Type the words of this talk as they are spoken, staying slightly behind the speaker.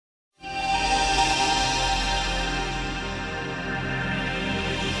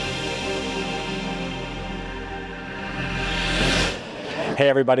Hey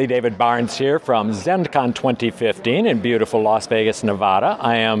everybody, David Barnes here from ZendCon 2015 in beautiful Las Vegas, Nevada.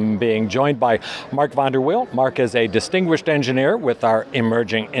 I am being joined by Mark VanderWiele. Mark is a distinguished engineer with our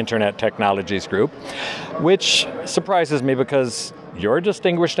Emerging Internet Technologies group, which surprises me because you're a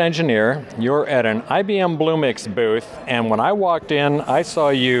distinguished engineer, you're at an IBM Bluemix booth, and when I walked in, I saw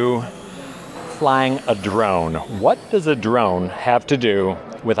you flying a drone. What does a drone have to do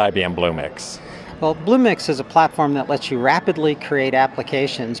with IBM Bluemix? Well, Bluemix is a platform that lets you rapidly create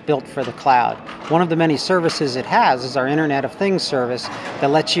applications built for the cloud. One of the many services it has is our Internet of Things service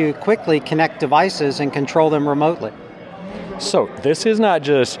that lets you quickly connect devices and control them remotely. So this is not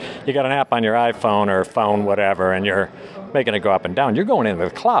just you got an app on your iPhone or phone, whatever, and you're making it go up and down. You're going into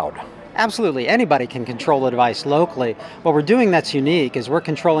the cloud. Absolutely. Anybody can control the device locally. What we're doing that's unique is we're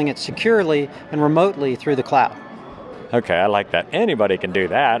controlling it securely and remotely through the cloud. Okay, I like that. Anybody can do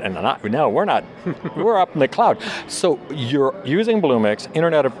that, and no, we're not. We're up in the cloud. So you're using Bluemix,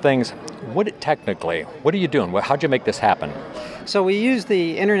 Internet of Things. What are you doing? How'd you make this happen? So we used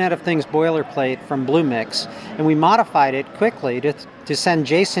the Internet of Things boilerplate from Bluemix, and we modified it quickly to send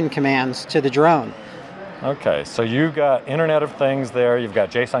JSON commands to the drone. Okay, so you've got Internet of Things there, you've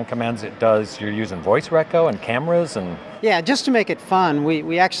got JSON commands you're using voice reco and cameras and... Yeah, just to make it fun,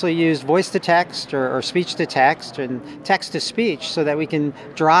 we actually use voice to text or speech to text and text to speech so that we can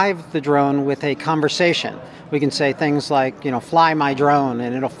drive the drone with a conversation. We can say things like, fly my drone,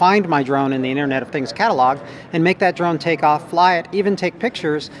 and it'll find my drone in the Internet of Things catalog and make that drone take off, fly it, even take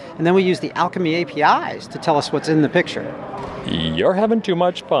pictures, and then we use the Alchemy APIs to tell us what's in the picture. You're having too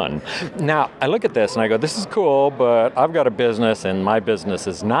much fun. Now, I look at this and I go, this is cool, but I've got a business and my business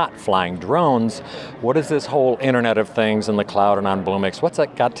is not flying drones. What is this whole Internet of Things in the cloud and on Bluemix? What's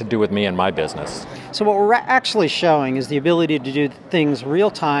that got to do with me and my business? So what we're actually showing is the ability to do things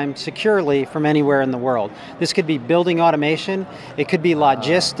real-time, securely from anywhere in the world. This could be building automation, it could be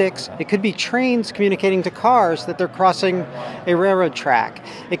logistics, it could be trains communicating to cars that they're crossing a railroad track.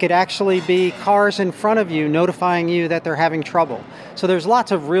 It could actually be cars in front of you notifying you that they're having trouble. So there's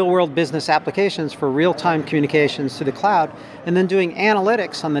lots of real-world business applications for real-time communications to the cloud, and then doing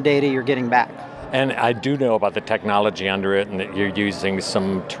analytics on the data you're getting back. And I do know about the technology under it, and that you're using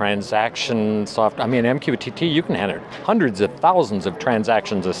some transaction software. I mean, MQTT, you can handle hundreds of thousands of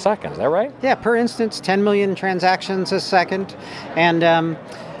transactions a second, is that right? Yeah, per instance, 10 million transactions a second, and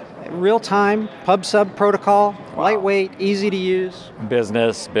real-time, pub-sub protocol, wow. Lightweight, easy to use.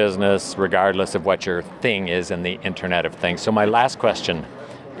 Business, regardless of what your thing is in the Internet of Things. So my last question,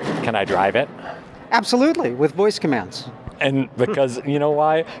 can I drive it? Absolutely, with voice commands. And because, you know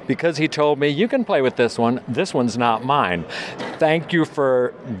why? Because he told me, you can play with this one's not mine. Thank you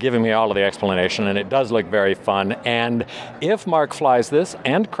for giving me all of the explanation, and it does look very fun. And if Mark flies this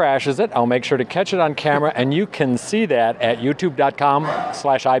and crashes it, I'll make sure to catch it on camera, and you can see that at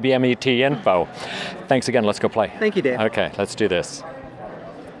youtube.com/IBMETinfo. Thanks again, let's go play. Thank you, Dave. Okay, let's do this.